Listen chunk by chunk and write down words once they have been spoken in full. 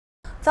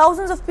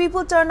Thousands of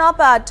people turn up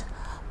at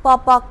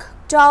Papak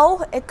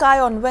Tau Ekai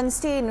on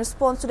Wednesday in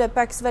response to the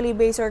Apex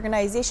Valley-based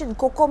organization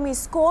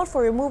Cocomi'S call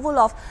for removal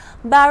of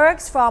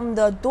barracks from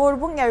the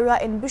Dorbung area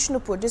in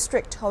Bishnupur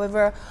district.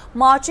 However,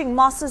 marching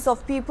masses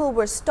of people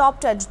were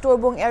stopped at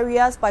Dorbung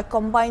areas by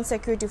combined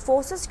security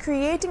forces,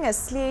 creating a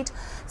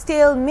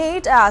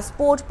stalemate as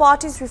both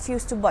parties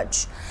refused to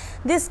budge.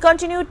 This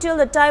continued till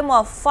the time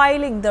of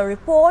filing the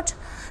report,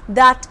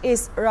 that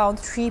is around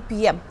 3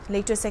 p.m.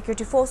 Later,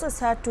 security forces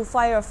had to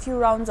fire a few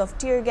rounds of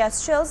tear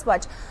gas shells,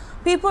 but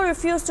people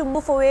refused to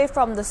move away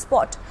from the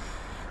spot.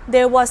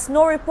 There was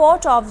no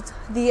report of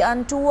the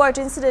untoward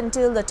incident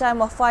till the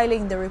time of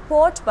filing the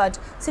report, but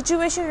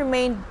situation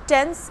remained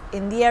tense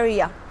in the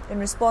area. In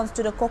response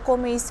to the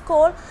Cocomi'S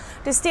call,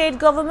 the state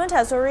government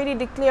has already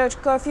declared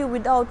curfew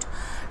without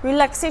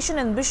relaxation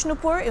in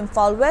Bishnupur,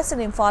 Imphal West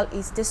and Imphal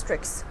East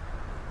districts.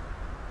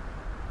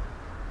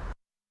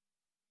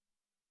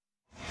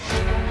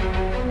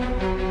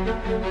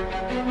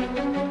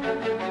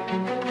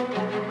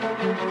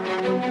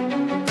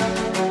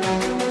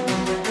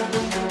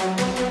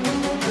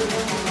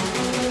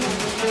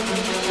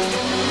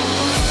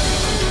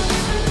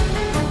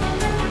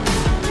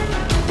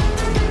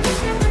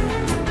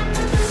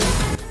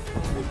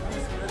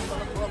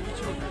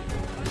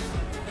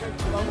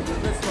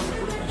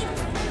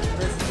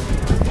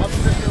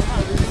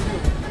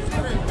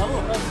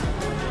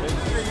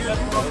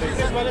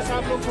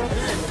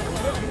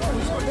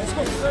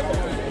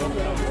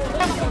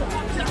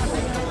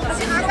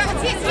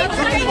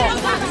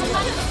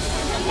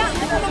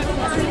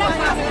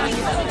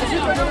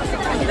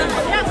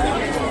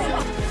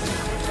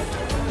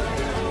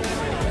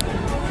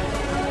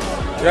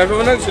 Ya,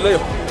 memang nak sila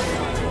yo.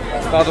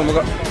 Tak tahu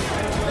muka.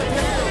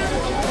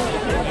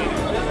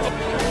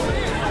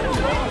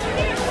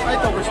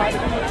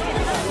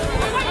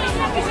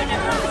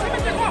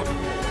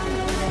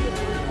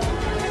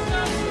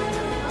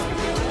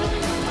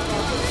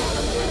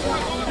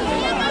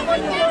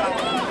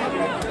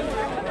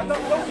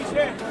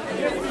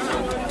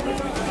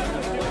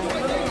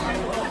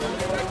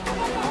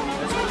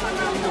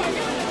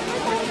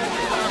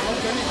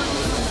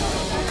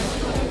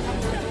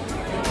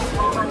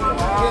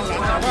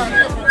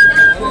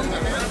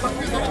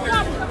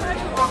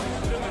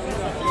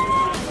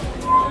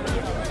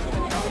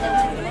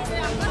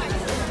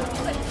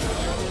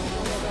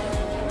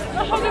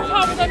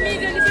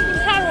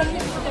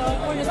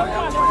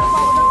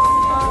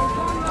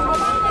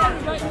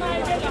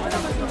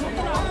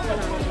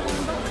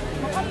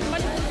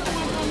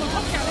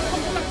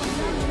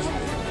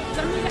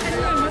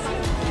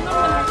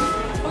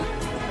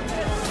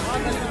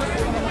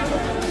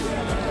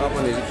 Apa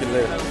ni sikit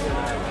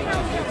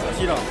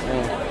Sila.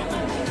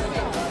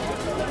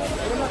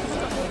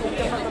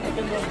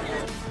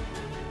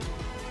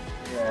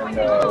 And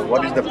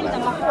what is the plan?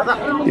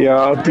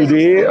 Yeah,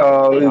 today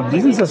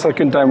this is the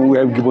second time we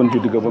have given to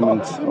the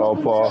government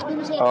of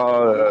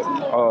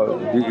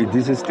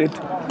this state,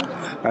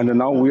 and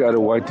now we are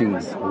waiting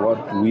what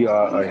we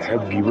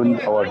have given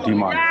our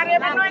demand.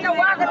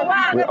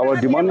 Our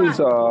demand is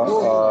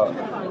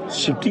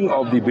shifting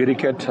of the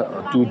barricade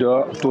to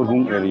the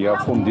Dorbung area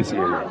from this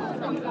area,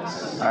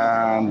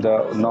 and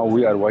now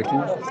we are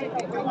waiting.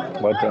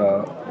 But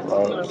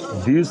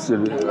this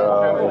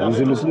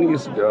resolution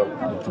is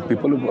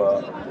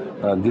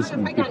these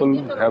people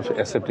have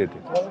accepted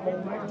it.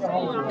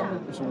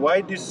 So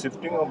why this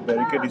shifting of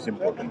barricade is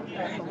important?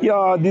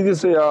 Yeah,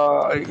 this is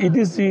it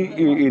is the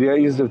area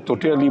is a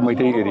totally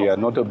Meitei area,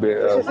 not a big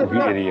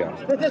area.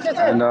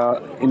 And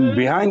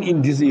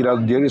in this area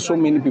there is so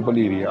many people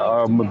area,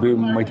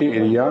 Meitei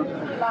area,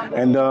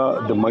 and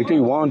the Meitei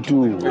want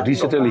to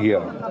resettle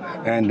here,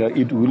 and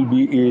it will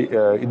be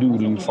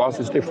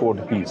fast step for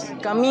the peace.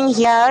 Coming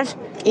here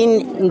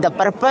in the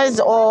purpose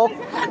of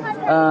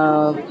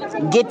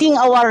getting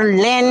our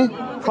land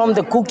from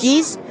the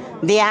cookies.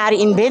 They are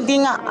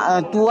invading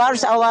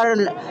towards our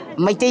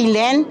Meitei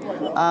land.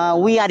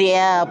 We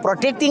are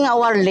protecting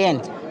our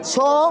land.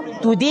 So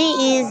today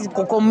is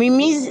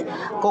Cocomi'S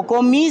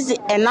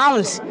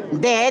announced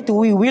that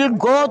we will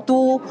go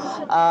to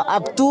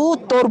up to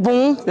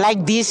Dorbung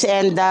like this,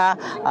 and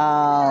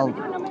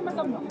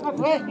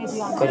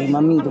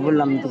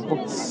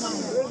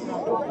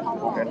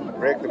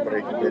Break the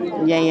barricade.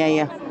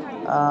 Yeah.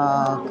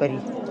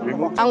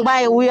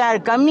 Kangbai, we are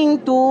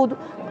coming to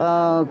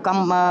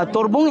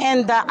Dorbung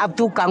and up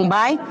to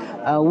Kangbai.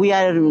 We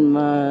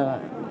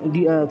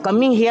are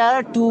coming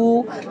here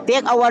to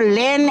take our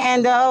land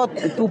and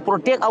to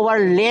protect our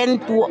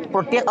land, to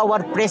protect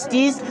our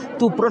prestige,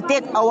 to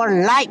protect our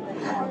life.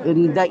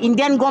 The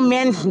Indian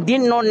government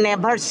did not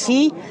never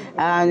see,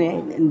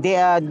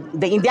 the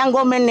Indian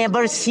government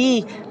never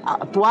see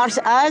towards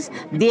us.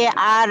 They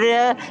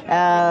are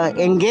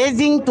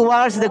engaging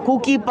towards the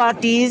cookie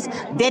parties.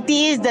 That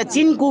is, the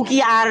Chin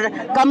cookie are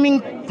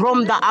coming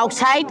from the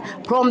outside,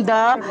 from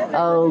the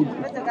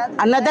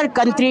another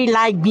country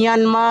like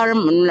Myanmar.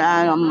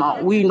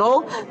 We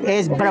know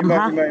is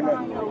Burma.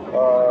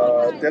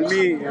 Tell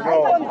me,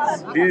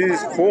 this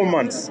is 4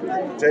 months.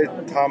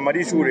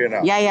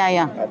 Yeah.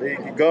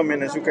 The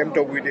government has come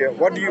up with it.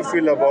 What do you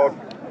feel about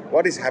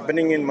what is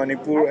happening in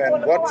Manipur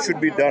and what should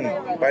be done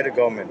by the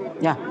government?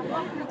 Yeah.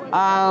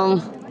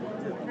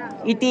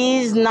 It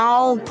is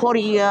now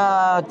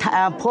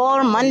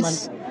 4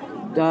 months.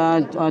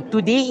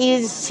 Today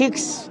is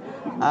 6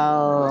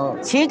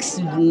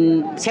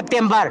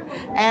 September,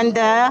 and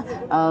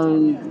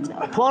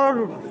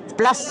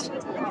 4+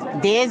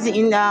 days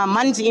in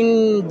months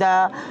in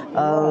the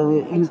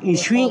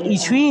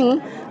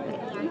issuing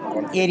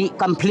area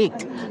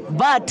conflict,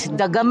 but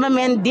the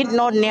government did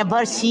not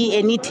never see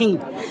anything.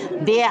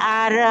 They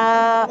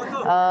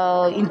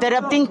are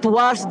interrupting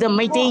towards the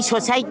Meitei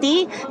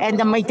society and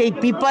the Meitei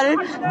people.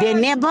 They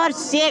never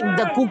check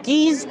the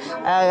cookies.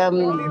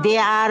 They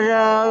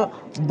are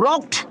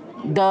blocked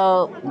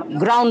the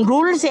ground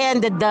rules,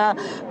 and the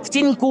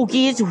Chin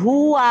cookies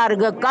who are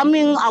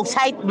coming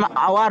outside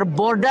our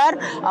border,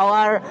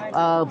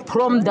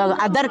 from the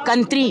other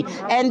country,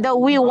 and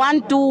we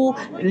want to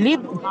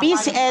live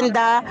peace and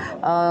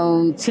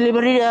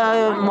celebrate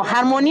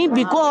harmony,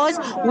 because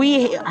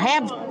we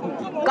have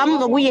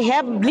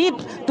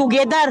lived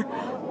together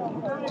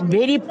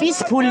very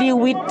peacefully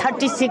with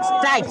 36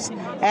 tribes,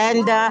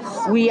 and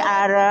we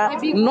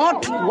do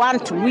not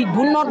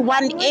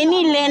want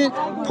any land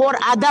for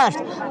others.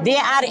 They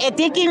are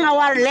attacking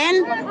our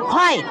land.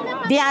 Why?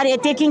 They are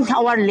attacking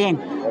our land.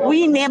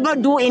 We never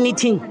do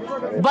anything,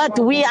 but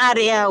we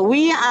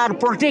are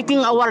protecting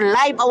our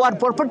life, our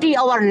property,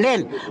 our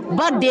land.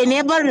 But they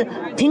never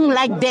think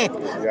like that.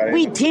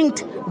 We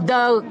think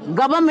the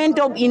government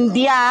of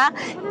India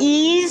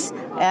is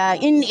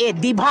in a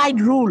divide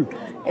rule,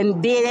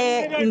 and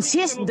they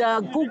insist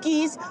the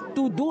cookies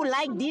to do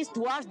like this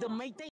towards the Meitei.